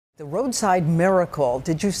The roadside miracle.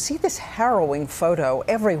 Did you see this harrowing photo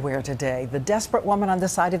everywhere today? The desperate woman on the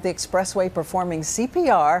side of the expressway performing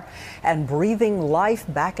CPR and breathing life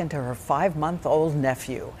back into her 5-month-old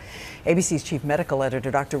nephew. ABC's chief medical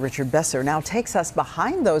editor, Dr. Richard Besser, now takes us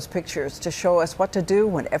behind those pictures to show us what to do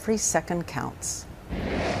when every second counts.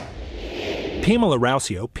 Pamela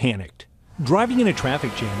Rousio panicked. Driving in a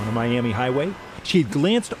traffic jam on a Miami highway, she had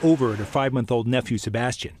glanced over at her 5-month-old nephew,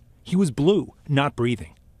 Sebastian. He was blue, not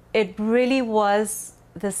breathing. It really was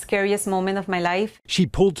the scariest moment of my life. She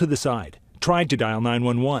pulled to the side, tried to dial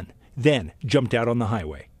 911, then jumped out on the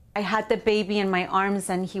highway. I had the baby in my arms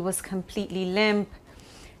and he was completely limp,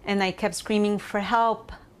 and I kept screaming for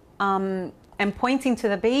help and pointing to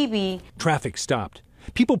the baby. Traffic stopped.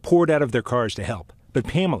 People poured out of their cars to help, but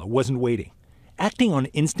Pamela wasn't waiting. Acting on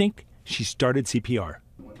instinct, she started CPR.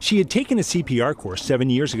 She had taken a CPR course 7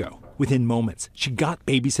 years ago. Within moments, she got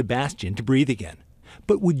baby Sebastian to breathe again.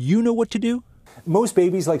 But would you know what to do? Most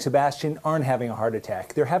babies like Sebastian aren't having a heart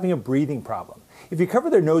attack. They're having a breathing problem. If you cover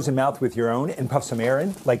their nose and mouth with your own and puff some air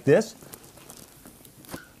in, like this,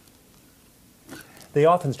 they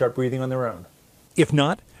often start breathing on their own. If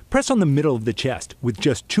not, press on the middle of the chest with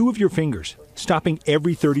just 2 of your fingers, stopping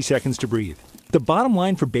every 30 seconds to breathe. The bottom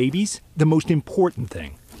line for babies, the most important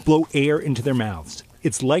thing, blow air into their mouths.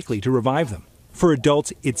 It's likely to revive them. For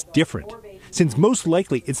adults, it's different, since most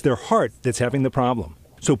likely it's their heart that's having the problem.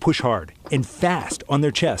 So push hard and fast on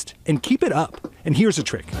their chest and keep it up. And here's a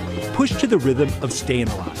trick. Push to the rhythm of staying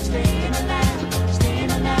alive.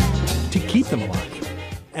 To keep them alive.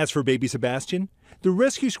 As for baby Sebastian, the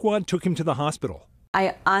rescue squad took him to the hospital.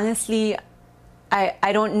 I honestly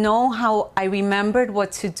don't know how I remembered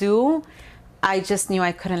what to do. I just knew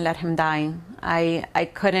I couldn't let him die.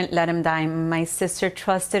 I couldn't let him die. My sister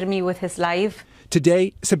trusted me with his life.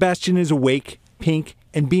 Today, Sebastian is awake, pink,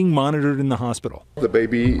 and being monitored in the hospital. The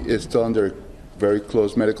baby is still under very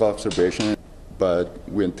close medical observation, but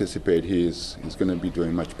we anticipate he's going to be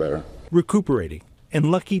doing much better. Recuperating,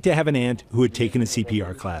 and lucky to have an aunt who had taken a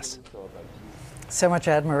CPR class. So much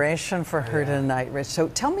admiration for her tonight, Rich. So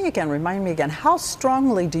tell me again, remind me again, how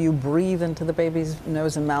strongly do you breathe into the baby's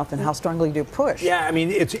nose and mouth, and how strongly do you push? Yeah, I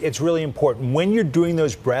mean, it's really important. When you're doing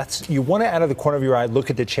those breaths, you want to, out of the corner of your eye, look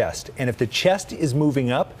at the chest. And if the chest is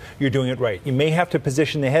moving up, you're doing it right. You may have to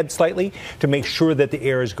position the head slightly to make sure that the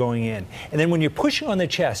air is going in. And then when you're pushing on the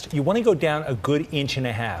chest, you want to go down a good 1.5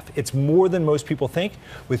 inches. It's more than most people think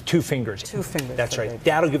with 2 fingers. 2 fingers. That's right.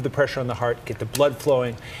 That'll give the pressure on the heart, get the blood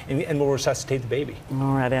flowing, and will resuscitate the baby.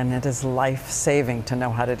 All right, and it is life-saving to know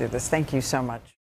how to do this. Thank you so much.